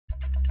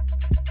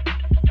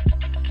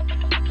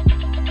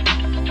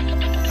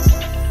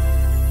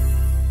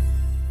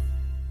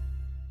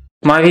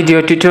My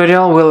video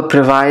tutorial will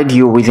provide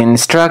you with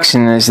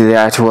instructions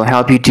that will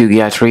help you to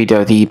get rid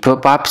of the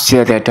pop-ups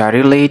that are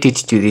related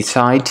to the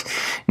site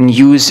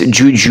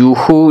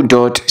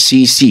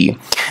News-jujuhu.cc.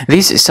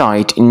 This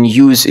site,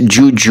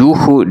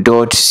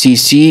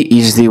 News-jujuhu.cc,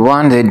 is the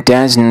one that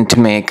doesn't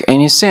make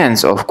any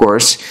sense, of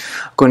course,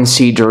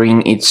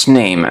 considering its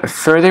name.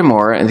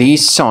 Furthermore,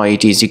 this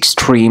site is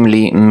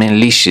extremely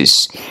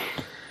malicious.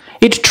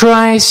 It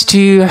tries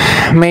to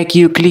make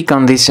you click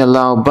on this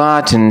allow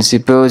button,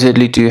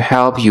 supposedly to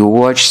help you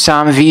watch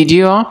some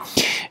video,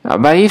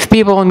 but if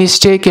people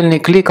mistakenly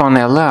click on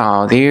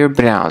allow, their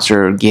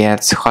browser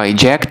gets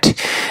hijacked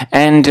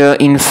and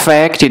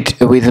infected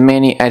with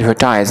many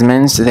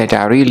advertisements that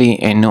are really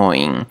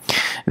annoying.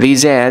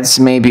 These ads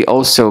may be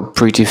also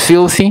pretty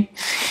filthy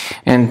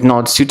and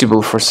not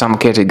suitable for some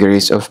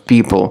categories of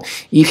people.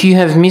 If you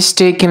have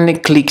mistakenly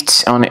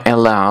clicked on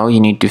allow,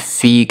 you need to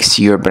fix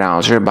your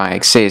browser by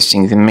accessing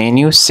the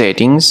menu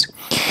Settings,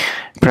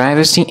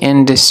 Privacy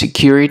and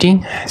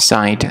Security,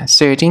 Site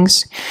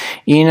Settings.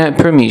 In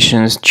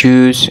Permissions,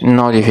 choose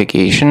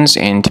Notifications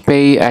and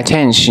pay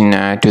attention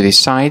to the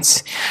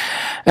sites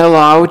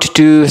allowed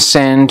to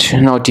send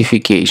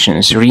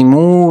notifications.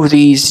 Remove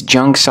these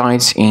junk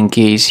sites in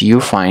case you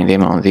find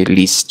them on the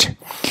list.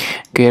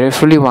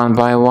 Carefully, one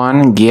by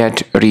one,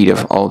 get rid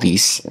of all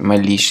these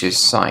malicious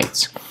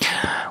sites.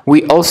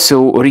 We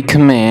also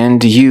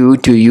recommend you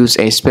to use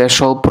a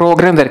special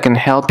program that can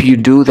help you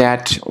do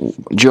that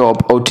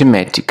job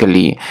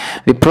automatically.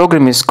 The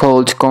program is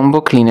called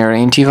Combo Cleaner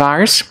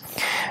Antivirus.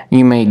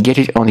 You may get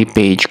it on the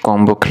page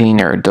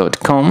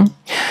combocleaner.com.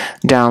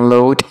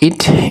 Download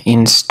it,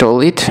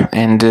 install it,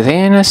 and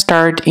then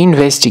start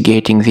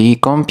investigating the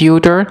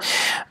computer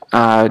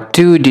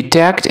to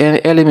detect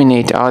and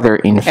eliminate other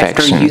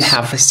infections. After you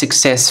have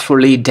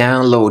successfully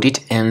downloaded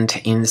and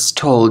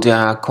installed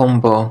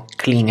Combo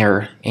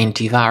Cleaner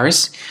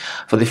Antivirus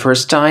for the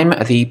first time,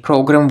 the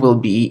program will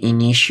be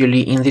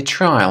initially in the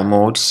trial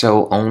mode,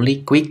 so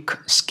only quick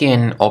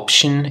scan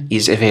option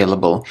is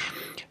available.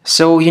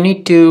 So you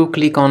need to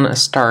click on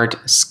Start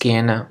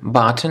Scan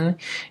button,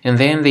 and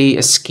then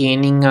the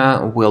scanning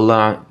will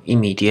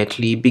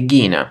immediately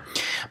begin.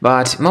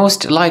 But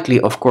most likely,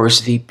 of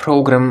course, the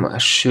program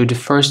should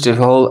first of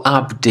all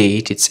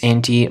update its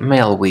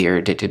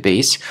anti-malware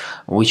database,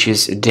 which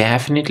is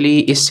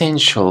definitely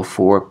essential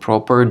for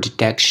proper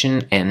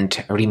detection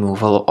and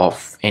removal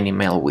of any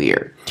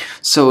malware.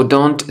 So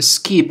don't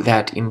skip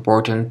that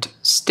important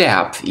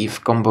step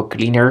if Combo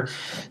Cleaner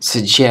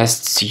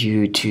suggests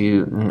you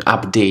to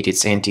update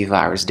its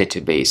antivirus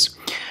database.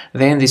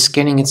 Then the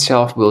scanning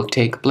itself will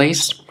take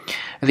place.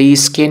 The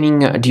scanning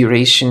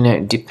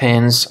duration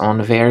depends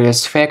on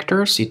various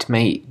factors. It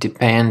may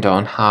depend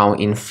on how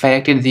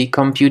infected the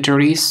computer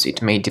is.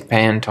 It may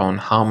depend on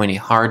how many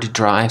hard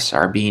drives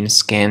are being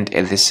scanned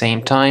at the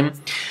same time.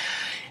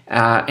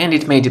 And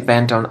it may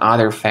depend on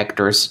other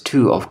factors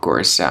too, of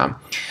course.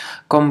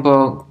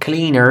 Combo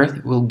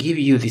Cleaner will give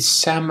you the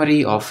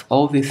summary of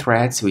all the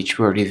threats which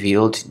were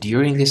revealed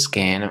during the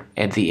scan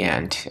at the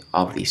end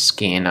of the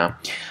scan.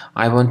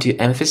 I want to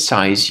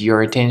emphasize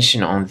your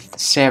attention on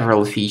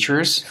several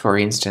features, for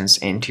instance,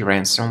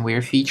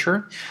 anti-ransomware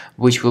feature,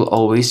 which will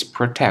always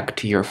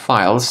protect your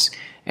files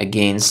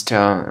against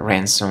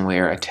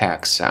ransomware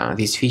attacks.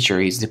 This feature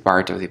is the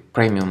part of the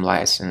premium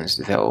license,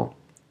 though.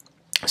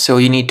 So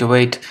you need to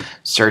wait a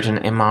certain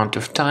amount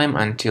of time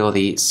until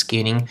the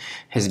scanning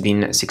has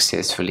been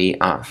successfully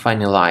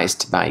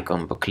finalized by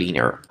Combo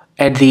Cleaner.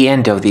 At the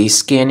end of the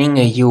scanning,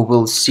 you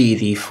will see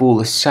the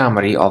full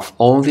summary of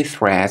all the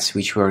threats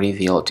which were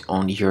revealed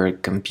on your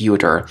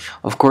computer.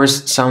 Of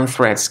course, some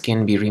threats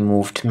can be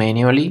removed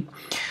manually.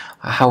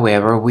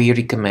 However, we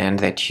recommend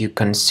that you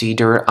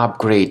consider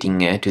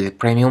upgrading to the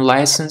premium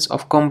license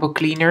of Combo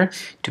Cleaner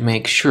to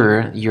make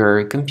sure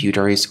your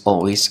computer is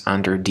always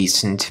under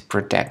decent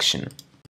protection.